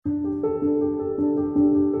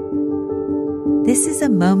This is a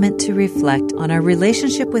moment to reflect on our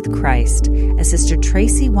relationship with Christ as Sister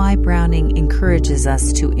Tracy Y. Browning encourages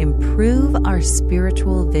us to improve our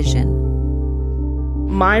spiritual vision.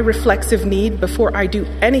 My reflexive need before I do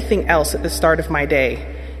anything else at the start of my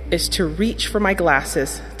day is to reach for my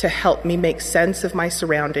glasses to help me make sense of my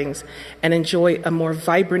surroundings and enjoy a more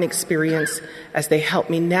vibrant experience as they help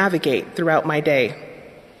me navigate throughout my day.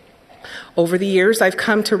 Over the years, I've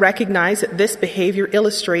come to recognize that this behavior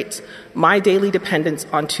illustrates my daily dependence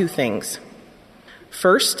on two things.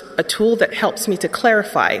 First, a tool that helps me to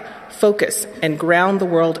clarify, focus, and ground the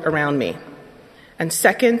world around me. And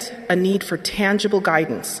second, a need for tangible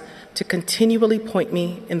guidance to continually point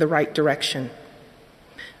me in the right direction.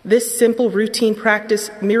 This simple routine practice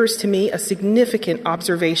mirrors to me a significant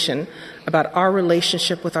observation about our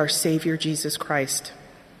relationship with our Savior, Jesus Christ.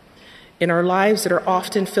 In our lives that are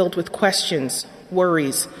often filled with questions,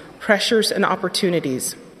 worries, pressures, and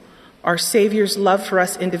opportunities, our Savior's love for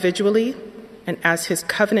us individually and as his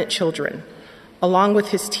covenant children, along with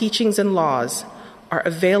his teachings and laws, are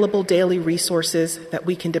available daily resources that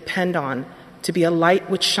we can depend on to be a light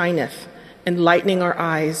which shineth, enlightening our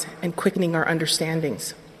eyes and quickening our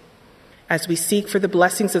understandings. As we seek for the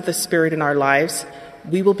blessings of the Spirit in our lives,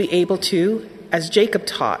 we will be able to, as Jacob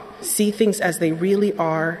taught, see things as they really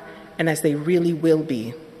are and as they really will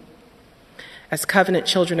be. As covenant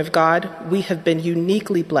children of God, we have been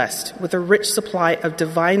uniquely blessed with a rich supply of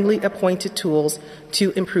divinely appointed tools to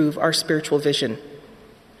improve our spiritual vision.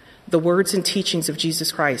 The words and teachings of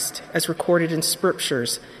Jesus Christ, as recorded in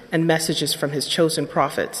scriptures and messages from his chosen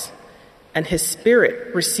prophets, and his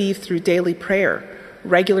Spirit received through daily prayer,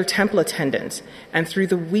 regular temple attendance, and through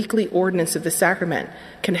the weekly ordinance of the sacrament,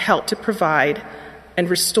 can help to provide and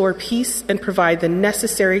restore peace and provide the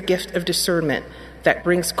necessary gift of discernment that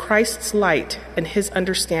brings Christ's light and his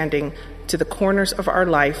understanding to the corners of our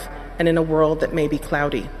life and in a world that may be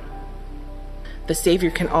cloudy. The Savior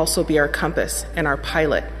can also be our compass and our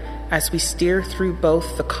pilot as we steer through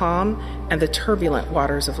both the calm and the turbulent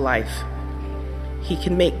waters of life. He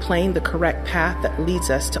can make plain the correct path that leads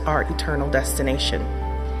us to our eternal destination.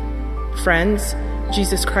 Friends,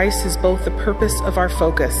 Jesus Christ is both the purpose of our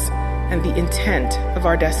focus and the intent of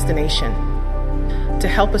our destination. To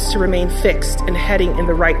help us to remain fixed and heading in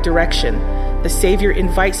the right direction, the Savior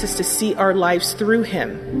invites us to see our lives through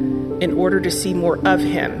him in order to see more of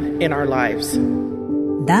him in our lives.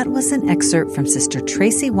 That was an excerpt from Sister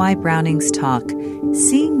Tracy Y. Browning's talk,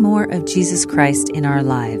 Seeing More of Jesus Christ in Our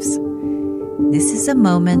Lives. This is a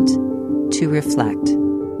moment to reflect.